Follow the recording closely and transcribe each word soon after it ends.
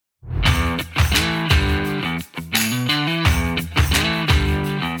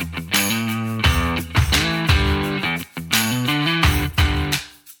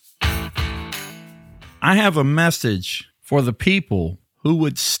I have a message for the people who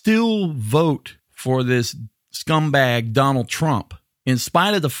would still vote for this scumbag Donald Trump, in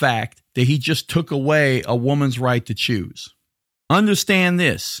spite of the fact that he just took away a woman's right to choose. Understand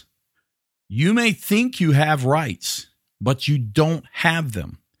this. You may think you have rights, but you don't have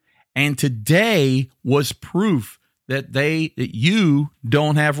them. And today was proof that you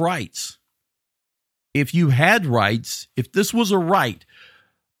don't have rights. If you had rights, if this was a right,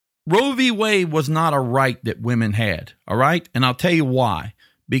 Roe v. Wade was not a right that women had, all right? And I'll tell you why.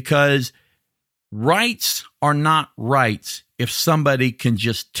 Because rights are not rights if somebody can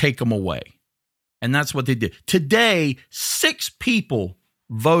just take them away. And that's what they did. Today, 6 people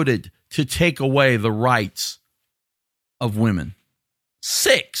voted to take away the rights of women.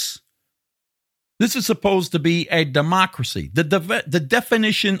 6. This is supposed to be a democracy. The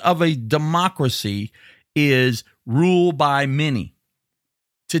definition of a democracy is rule by many.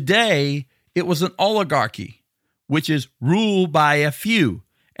 Today, it was an oligarchy, which is rule by a few.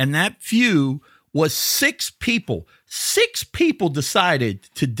 And that few was 6 people. 6 people decided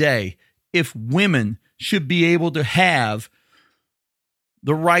today if women should be able to have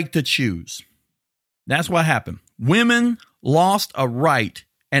the right to choose. That's what happened. Women lost a right,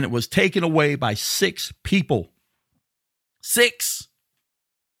 and it was taken away by 6 people. 6.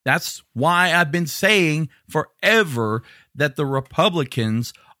 That's why I've been saying forever that the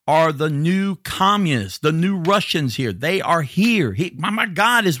Republicans are the new communists, the new Russians here. They are here. My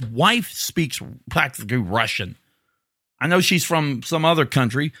God, his wife speaks practically Russian. I know she's from some other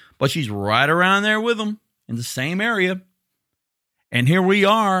country, but she's right around there with them in the same area. And here we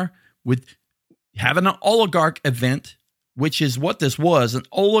are with having an oligarch event, which is what this was, an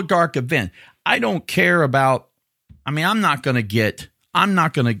oligarch event. I don't care about, I'm not going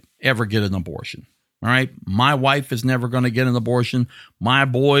to ever get an abortion. All right. My wife is never going to get an abortion. My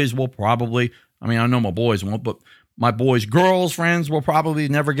boys will probably, I know my boys won't, but my boys' girls' friends will probably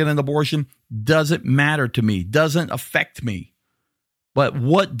never get an abortion. Doesn't matter to me. Doesn't affect me. But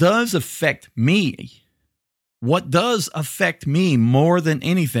what does affect me more than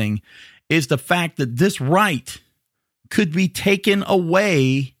anything is the fact that this right could be taken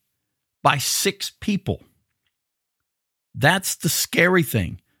away by 6 people. That's the scary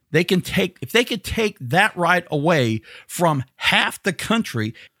thing. If they could take that right away from half the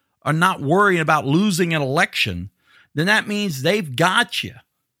country are not worrying about losing an election, then that means they've got you.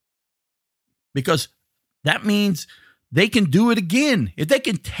 Because that means they can do it again. If they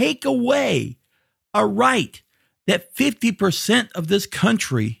can take away a right that 50% of this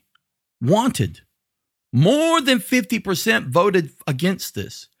country wanted, more than 50% voted against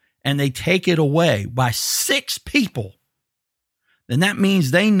this, and they take it away by 6 people, then that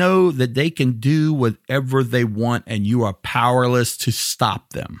means they know that they can do whatever they want and you are powerless to stop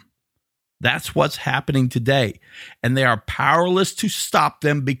them. That's what's happening today. And they are powerless to stop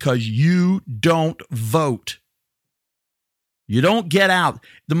them because you don't vote. You don't get out.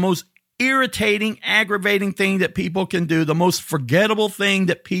 The most irritating, aggravating thing that people can do, the most forgettable thing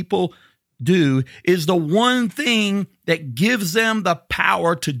that people do is the one thing that gives them the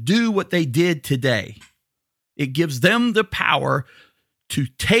power to do what they did today. It gives them the power to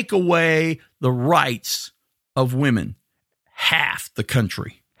take away the rights of women. Half the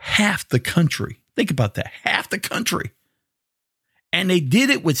country. Think about that. Half the country. And they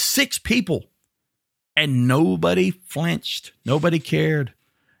did it with 6 people. And nobody flinched. Nobody cared.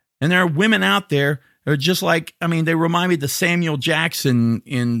 And there are women out there who are just like, they remind me of the Samuel Jackson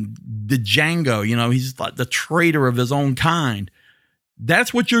in the Django. He's like the traitor of his own kind.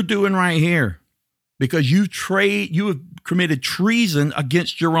 That's what you're doing right here. Because you have committed treason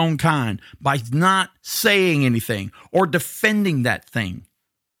against your own kind by not saying anything or defending that thing.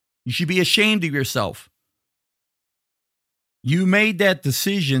 You should be ashamed of yourself. You made that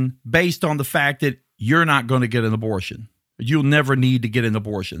decision based on the fact that you're not going to get an abortion. You'll never need to get an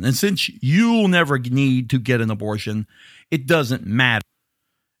abortion. And since you'll never need to get an abortion, it doesn't matter.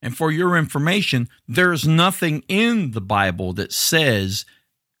 And for your information, there's nothing in the Bible that says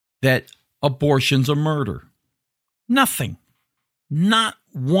that abortion's a murder. Nothing. Not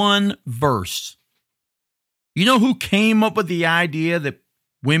one verse. You know who came up with the idea that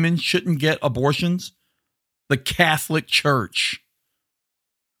women shouldn't get abortions? The Catholic Church.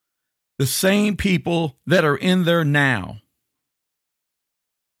 The same people that are in there now.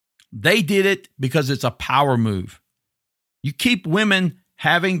 They did it because it's a power move. You keep women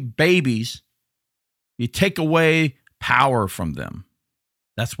having babies, you take away power from them.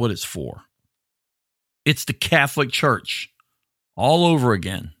 That's what it's for. It's the Catholic Church all over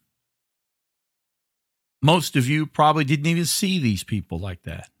again. Most of you probably didn't even see these people like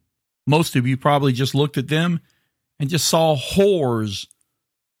that. Most of you probably just looked at them and just saw whores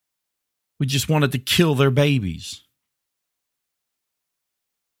who just wanted to kill their babies.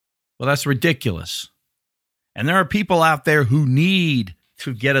 Well, that's ridiculous. And there are people out there who need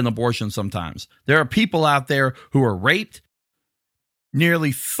to get an abortion sometimes. There are people out there who are raped.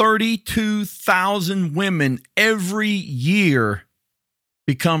 Nearly 32,000 women every year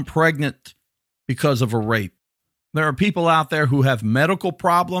become pregnant because of a rape. There are people out there who have medical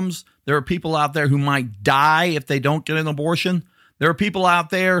problems. There are people out there who might die if they don't get an abortion. There are people out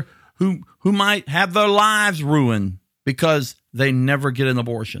there who might have their lives ruined because they never get an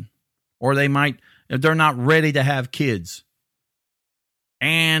abortion. Or they're not ready to have kids.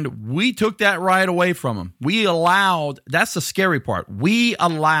 And we took that right away from them. That's the scary part. We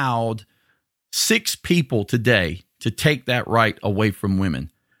allowed 6 people today to take that right away from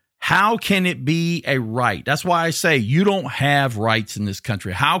women. How can it be a right? That's why I say you don't have rights in this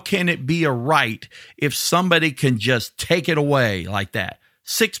country. How can it be a right if somebody can just take it away like that?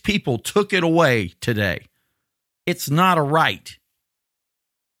 6 people took it away today. It's not a right.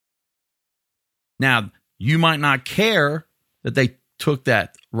 Now, you might not care that they took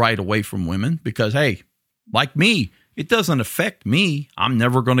that right away from women because, hey, like me, it doesn't affect me. I'm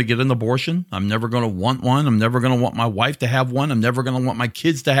never going to get an abortion. I'm never going to want one. I'm never going to want my wife to have one. I'm never going to want my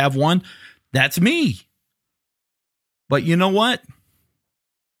kids to have one. That's me. But you know what?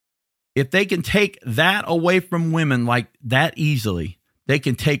 If they can take that away from women like that easily, they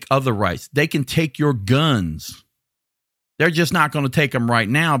can take other rights. They can take your guns. They're just not going to take them right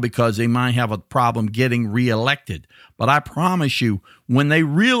now because they might have a problem getting reelected. But I promise you, when they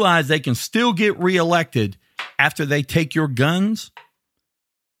realize they can still get reelected after they take your guns,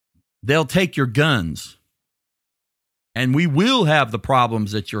 they'll take your guns. And we will have the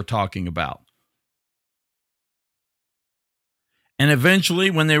problems that you're talking about. And eventually,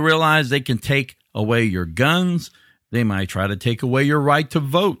 when they realize they can take away your guns, they might try to take away your right to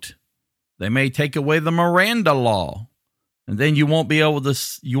vote. They may take away the Miranda law. And then you won't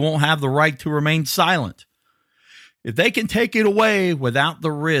have the right to remain silent. If they can take it away without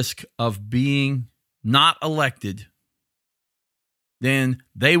the risk of being not elected, then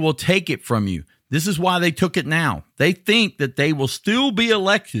they will take it from you. This is why they took it now. They think that they will still be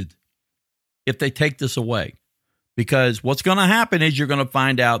elected if they take this away. Because what's going to happen is you're going to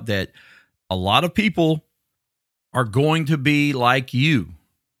find out that a lot of people are going to be like you.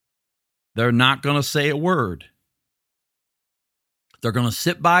 They're not going to say a word. They're going to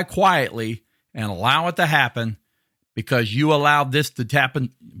sit by quietly and allow it to happen because you allowed this to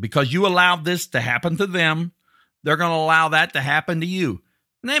happen. Because you allowed this to happen to them, they're going to allow that to happen to you.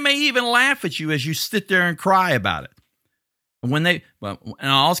 And they may even laugh at you as you sit there and cry about it. And and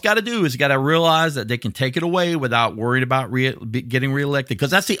all it's got to do is got to realize that they can take it away without worrying about getting reelected, because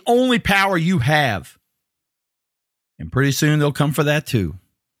that's the only power you have. And pretty soon they'll come for that too.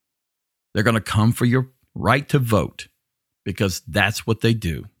 They're going to come for your right to vote. Because that's what they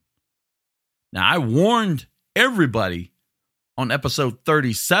do. Now, I warned everybody on episode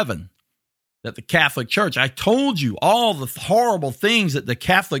 37 that the Catholic Church, I told you all the horrible things that the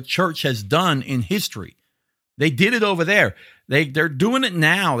Catholic Church has done in history. They did it over there. They're doing it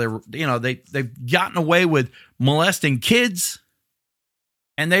now. They've gotten away with molesting kids,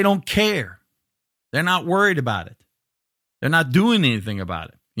 and they don't care. They're not worried about it. They're not doing anything about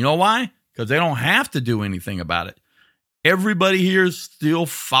it. You know why? Because they don't have to do anything about it. Everybody here still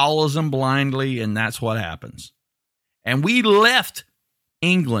follows them blindly, and that's what happens. And we left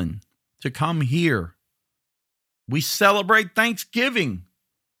England to come here. We celebrate Thanksgiving,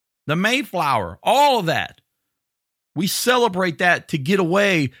 the Mayflower, all of that. We celebrate that to get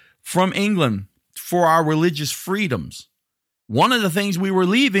away from England for our religious freedoms. One of the things we were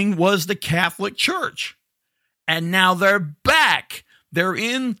leaving was the Catholic Church. And now they're back. They're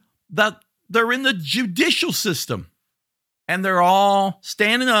in the judicial system. And they're all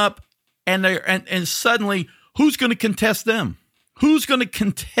standing up, and suddenly, who's going to contest them? Who's going to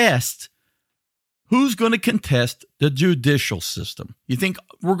contest the judicial system? You think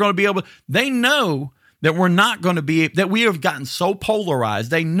we're going to be able? They know that we're not going to be. That we have gotten so polarized.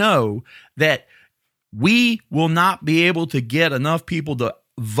 They know that we will not be able to get enough people to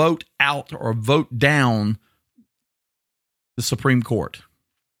vote out or vote down the Supreme Court.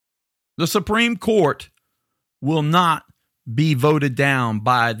 The Supreme Court will not be voted down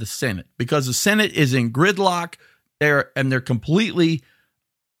by the Senate because the Senate is in gridlock there, and they're completely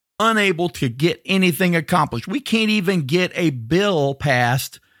unable to get anything accomplished. We can't even get a bill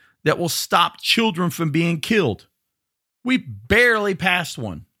passed that will stop children from being killed. We barely passed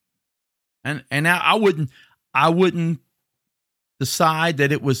one. And now I wouldn't decide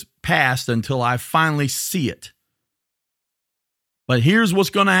that it was passed until I finally see it. But here's what's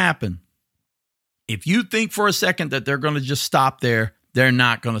going to happen. If you think for a second that they're going to just stop there, they're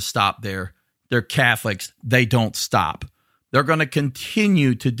not going to stop there. They're Catholics. They don't stop. They're going to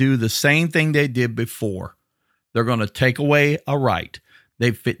continue to do the same thing they did before. They're going to take away a right.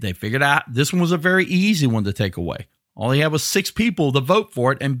 They figured out this one was a very easy one to take away. All they had was 6 people to vote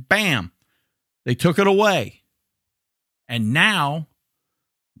for it, and bam, they took it away. And now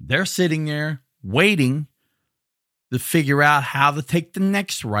they're sitting there waiting to figure out how to take the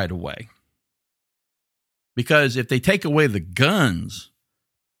next right away. Because if they take away the guns,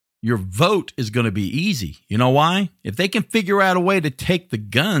 your vote is going to be easy. You know why? If they can figure out a way to take the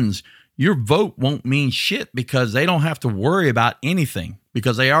guns, your vote won't mean shit because they don't have to worry about anything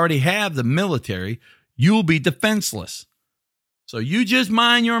because they already have the military. You'll be defenseless. So you just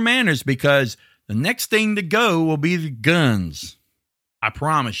mind your manners because the next thing to go will be the guns. I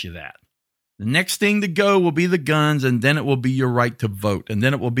promise you that. The next thing to go will be the guns, and then it will be your right to vote. And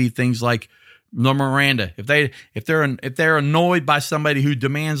then it will be things like the Miranda. If they're annoyed by somebody who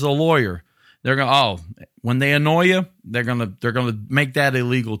demands a lawyer, they're going when they annoy you, they're going to make that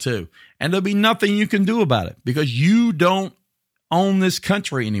illegal too. And there'll be nothing you can do about it because you don't own this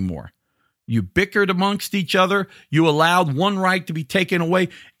country anymore. You bickered amongst each other. You allowed one right to be taken away.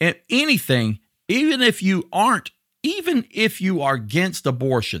 And anything, even if you are against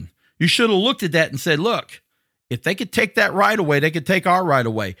abortion, you should have looked at that and said, look, if they could take that right away, they could take our right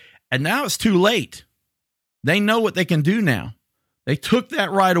away. And now it's too late. They know what they can do now. They took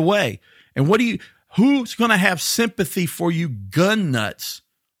that right away. And who's going to have sympathy for you gun nuts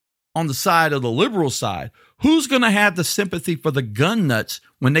on the side of the liberal side? Who's going to have the sympathy for the gun nuts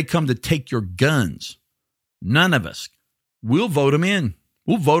when they come to take your guns? None of us. We'll vote them in.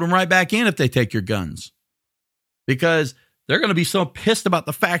 We'll vote them right back in if they take your guns. Because they're going to be so pissed about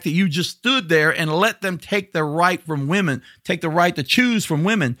the fact that you just stood there and let them take the right from women, take the right to choose from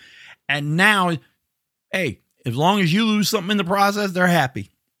women. And now, hey, as long as you lose something in the process, they're happy.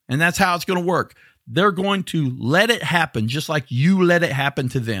 And that's how it's going to work. They're going to let it happen just like you let it happen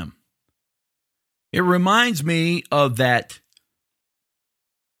to them. It reminds me of that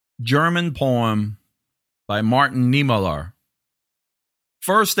German poem by Martin Niemöller.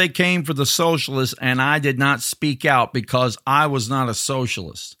 First, they came for the socialists, and I did not speak out because I was not a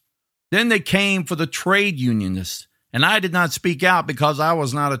socialist. Then they came for the trade unionists, and I did not speak out because I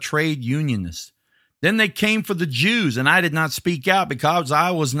was not a trade unionist. Then they came for the Jews, and I did not speak out because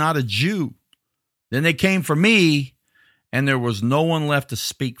I was not a Jew. Then they came for me, and there was no one left to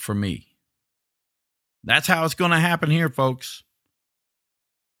speak for me. That's how it's going to happen here, folks.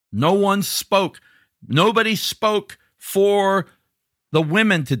 No one spoke. Nobody spoke for the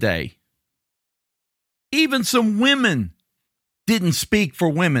women today. Even some women didn't speak for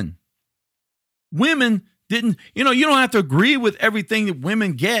women. Women didn't, you don't have to agree with everything that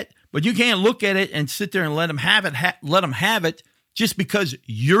women get, but you can't look at it and sit there and let them have it just because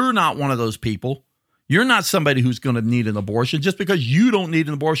you're not one of those people. You're not somebody who's going to need an abortion. Just because you don't need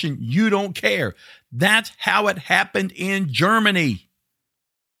an abortion, you don't care. That's how it happened in Germany.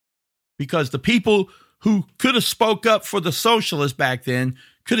 Because the people who could have spoke up for the socialists back then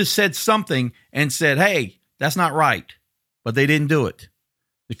could have said something and said, hey, that's not right. But they didn't do it.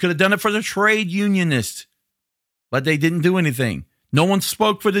 They could have done it for the trade unionists, but they didn't do anything. No one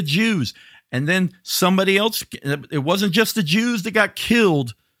spoke for the Jews. And then somebody else, it wasn't just the Jews that got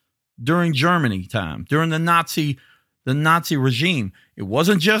killed during Germany time, during the Nazi regime. It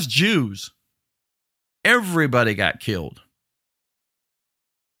wasn't just Jews. Everybody got killed.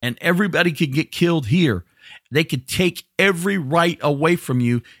 And everybody could get killed here. They could take every right away from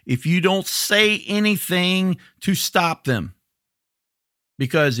you if you don't say anything to stop them.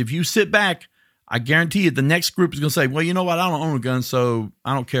 Because if you sit back, I guarantee you the next group is going to say, well, you know what? I don't own a gun, so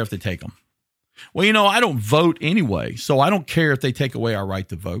I don't care if they take them. Well, I don't vote anyway, so I don't care if they take away our right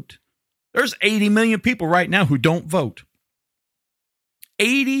to vote. There's 80 million people right now who don't vote.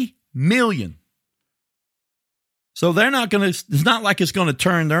 80 million. So they're not going to, it's not like it's going to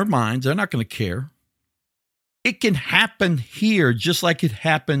turn their minds. They're not going to care. It can happen here just like it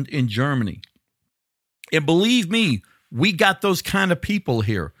happened in Germany. And believe me, we got those kind of people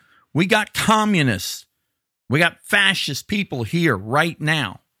here. We got communists. We got fascist people here right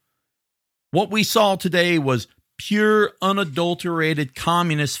now. What we saw today was pure, unadulterated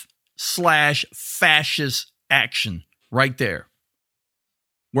communist/fascist action right there,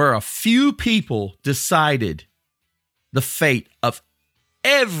 where a few people decided the fate of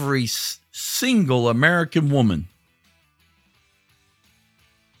every single American woman.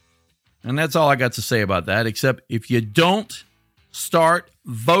 And that's all I got to say about that, except if you don't start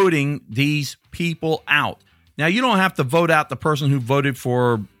voting these people out. Now, you don't have to vote out the person who voted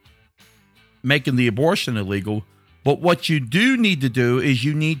for making the abortion illegal, but what you do need to do is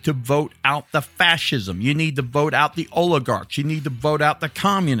you need to vote out the fascism. You need to vote out the oligarchs. You need to vote out the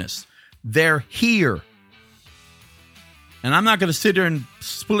communists. They're here. And I'm not going to sit there and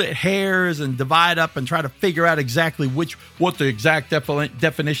split hairs and divide up and try to figure out exactly what the exact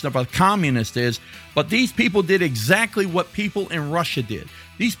definition of a communist is. But these people did exactly what people in Russia did.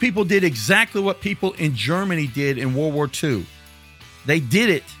 These people did exactly what people in Germany did in World War II. They did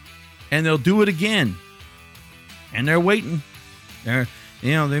it, and they'll do it again. And they're waiting.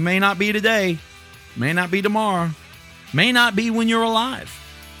 They may not be today, may not be tomorrow, may not be when you're alive,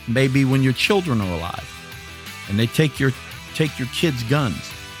 maybe when your children are alive. And they take your kids'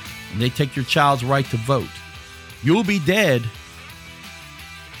 guns, and they take your child's right to vote. You'll be dead,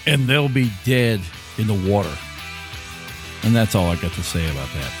 and they'll be dead in the water. And that's all I got to say about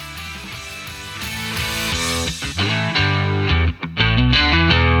that.